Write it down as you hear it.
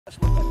Around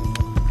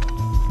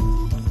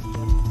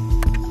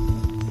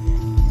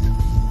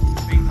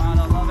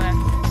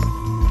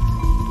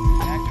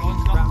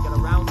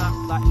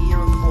that ear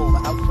of the ball, the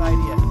outside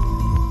ear.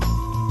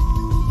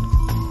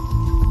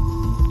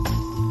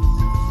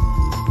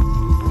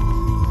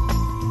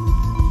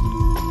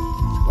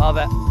 Love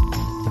it.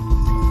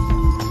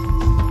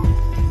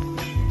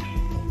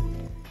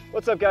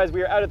 What's up, guys?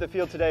 We are out at the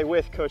field today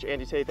with Coach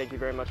Andy Tate. Thank you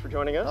very much for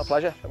joining us. My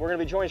pleasure. We're going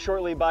to be joined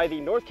shortly by the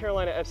North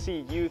Carolina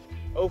FC Youth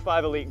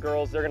 05 Elite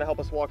Girls. They're going to help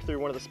us walk through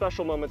one of the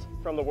special moments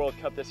from the World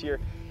Cup this year.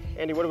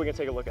 Andy, what are we going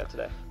to take a look at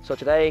today? So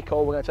today,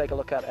 Cole, we're going to take a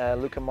look at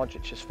Luka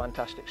Modric's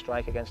fantastic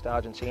strike against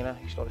Argentina.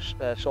 He sort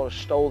of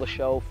stole the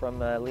show from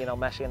Lionel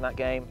Messi in that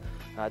game.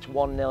 It's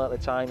 1-0 at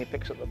the time. He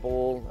picks up the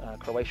ball.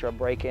 Croatia are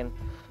breaking.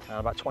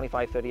 About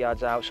 25-30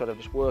 yards out, sort of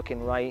just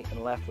working right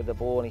and left with the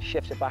ball, and he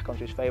shifts it back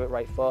onto his favourite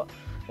right foot.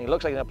 And he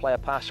looks like he's going to play a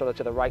pass sort of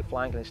to the right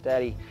flank, and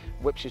instead he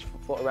whips his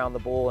foot around the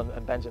ball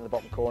and bends it in the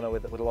bottom corner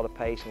with a lot of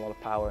pace and a lot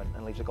of power,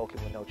 and leaves the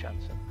goalkeeper with no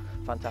chance. And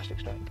fantastic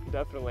strike.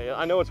 Definitely.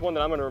 I know it's one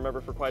that I'm going to remember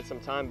for quite some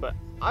time, but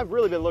I've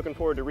really been looking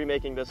forward to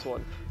remaking this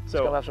one. So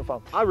let's go have some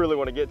fun. I really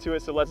want to get to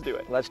it, so let's do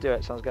it. Let's do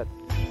it. Sounds good.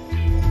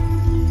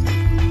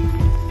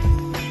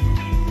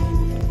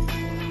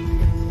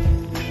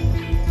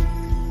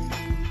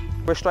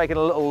 We're striking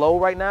a little low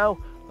right now,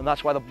 and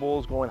that's why the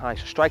ball's going high.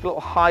 So strike a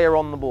little higher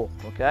on the ball,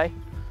 okay?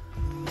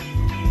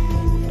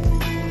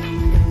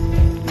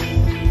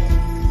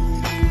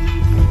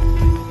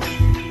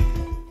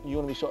 You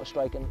want to be sort of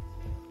striking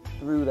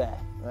through there,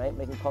 right?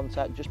 Making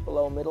contact just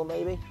below middle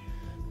maybe,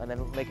 and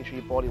then making sure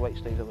your body weight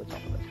stays over the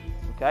top of it,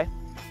 okay?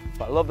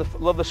 But I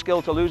love the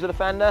skill to lose the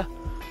defender.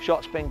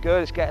 Shot's been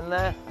good, it's getting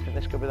there. I think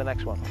this could be the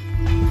next one.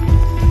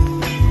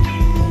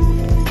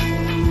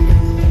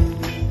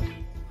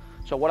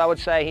 So what I would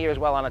say here as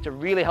well, Anna, to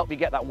really help you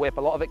get that whip,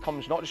 a lot of it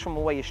comes not just from the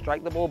way you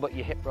strike the ball, but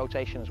your hip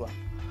rotation as well.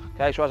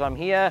 Okay, so as I'm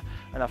here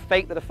and I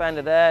fake the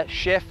defender there,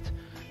 shift,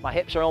 my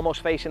hips are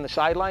almost facing the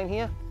sideline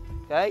here,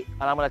 okay?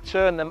 And I'm going to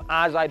turn them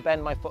as I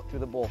bend my foot through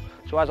the ball.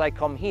 So as I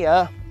come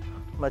here,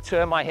 I'm going to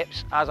turn my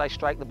hips as I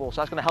strike the ball.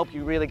 So that's going to help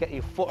you really get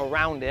your foot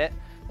around it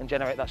and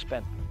generate that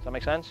spin. Does that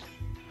make sense?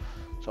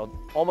 So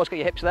almost get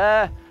your hips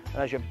there,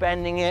 and as you're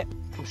bending it,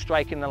 I'm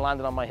striking and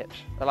landing on my hips.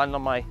 I land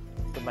on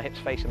with my hips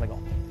facing the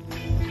goal.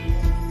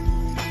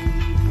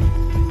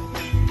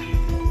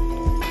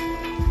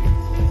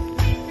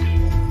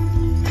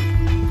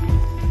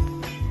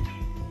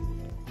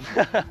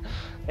 There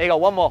you go,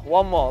 one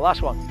more,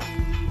 last one.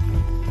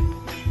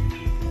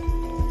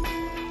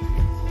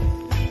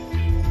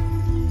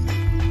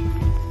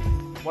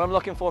 What I'm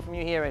looking for from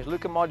you here is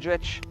Luka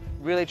Modric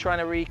really trying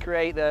to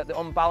recreate the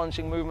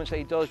unbalancing movements that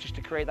he does just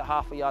to create that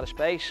half a yard of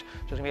space. So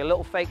there's gonna be a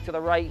little fake to the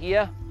right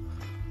here,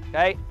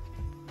 okay?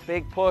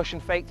 Big push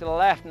and fake to the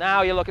left.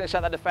 Now you're looking to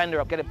set that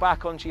defender up, get it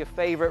back onto your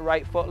favorite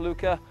right foot,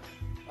 Luka,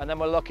 and then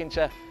we're looking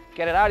to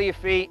get it out of your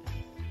feet,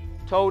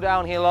 toe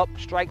down, heel up,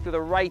 strike through the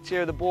right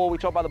ear of the ball. We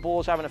talk about the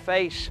balls having a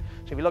face.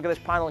 So if you look at this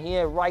panel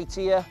here, right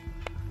ear,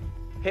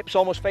 hips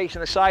almost facing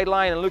the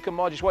sideline, and Luka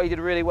Modric, what he did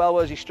really well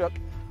was he struck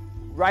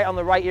right on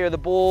the right ear of the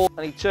ball,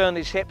 and he turned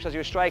his hips as he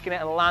was striking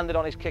it and landed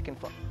on his kicking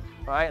foot,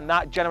 right? And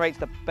that generates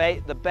the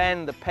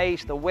bend, the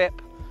pace, the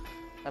whip,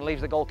 and leaves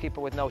the goalkeeper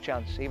with no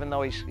chance, even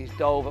though he's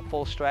dove at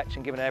full stretch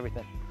and given it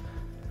everything.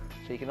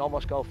 So you can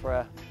almost go for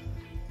a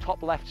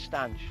top left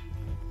stanch.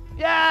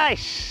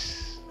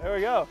 Yes! There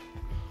we go.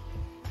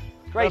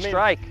 Great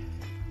strike.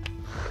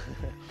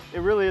 It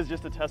really is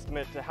just a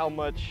testament to how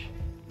much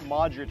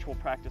Modric will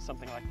practice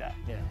something like that.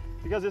 Yeah.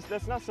 Because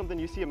that's not something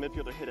you see a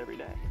midfielder hit every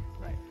day.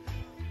 Right.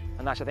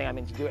 And that's the thing, I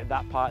mean, to do it at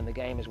that part in the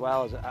game as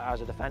well, as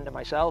a defender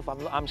myself,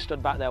 I'm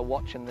stood back there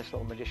watching this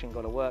little magician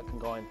go to work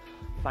and going,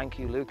 thank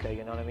you, Luka,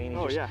 you know what I mean?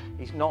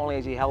 He's not only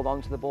has he held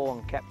on to the ball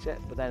and kept it,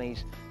 but then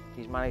he's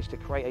managed to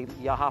create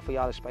half a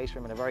yard of space for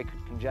him in a very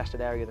congested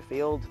area of the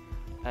field,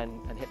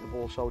 and hit the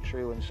ball so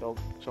true and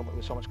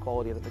with so much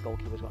quality that the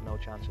goalkeeper's got no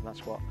chance, and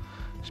that's what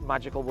this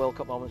magical World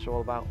Cup moments are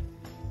all about.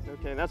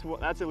 Okay, and that's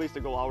at least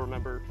a goal I'll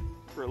remember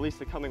for at least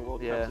the coming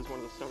World Cups is one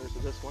of the stoners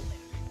of this one.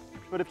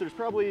 But if there's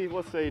probably,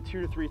 let's say,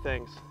 2 to 3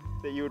 things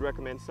that you would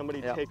recommend somebody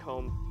to take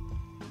home,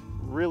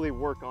 really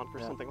work on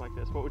for something like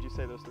this, what would you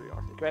say those 3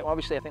 are? Great. Well,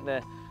 obviously, I think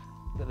the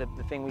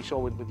thing we saw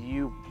with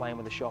you playing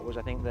with the shot was,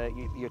 I think that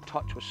your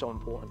touch was so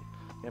important.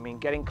 You know what I mean,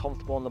 getting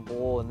comfortable on the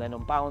ball and then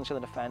unbalancing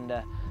the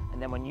defender,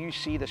 and then when you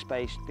see the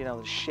space, being able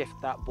to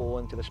shift that ball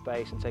into the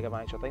space and take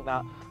advantage. So I think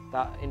that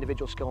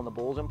individual skill on the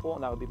ball is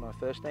important. That would be my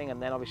first thing,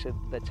 and then obviously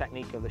the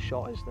technique of the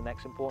shot is the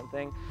next important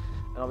thing.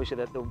 And obviously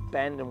the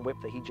bend and whip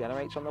that he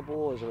generates on the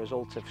ball as a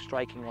result of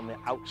striking on the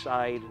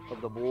outside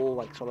of the ball,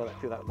 like sort of like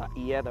through that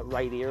ear, that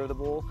right ear of the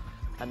ball,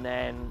 and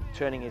then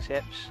turning his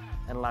hips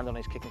and land on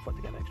his kicking foot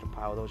to get extra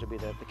power. Those would be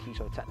the key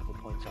sort of technical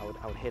points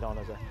I would hit on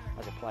as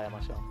a player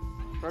myself.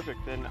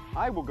 Perfect. Then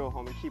I will go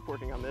home and keep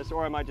working on this,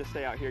 or I might just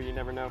stay out here. You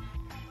never know.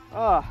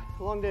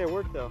 Long day at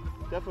work though.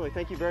 Definitely.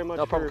 Thank you very much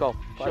for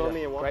showing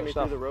me and walking me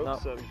through the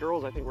ropes.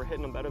 Girls, I think we're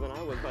hitting them better than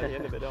I was by the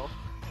end of it all.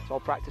 That's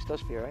all practice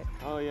does for you, right?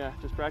 Oh yeah,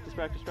 just practice,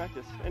 practice,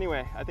 practice.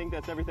 Anyway, I think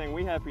that's everything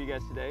we have for you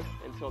guys today.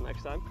 Until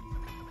next time,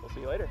 we'll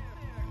see you later.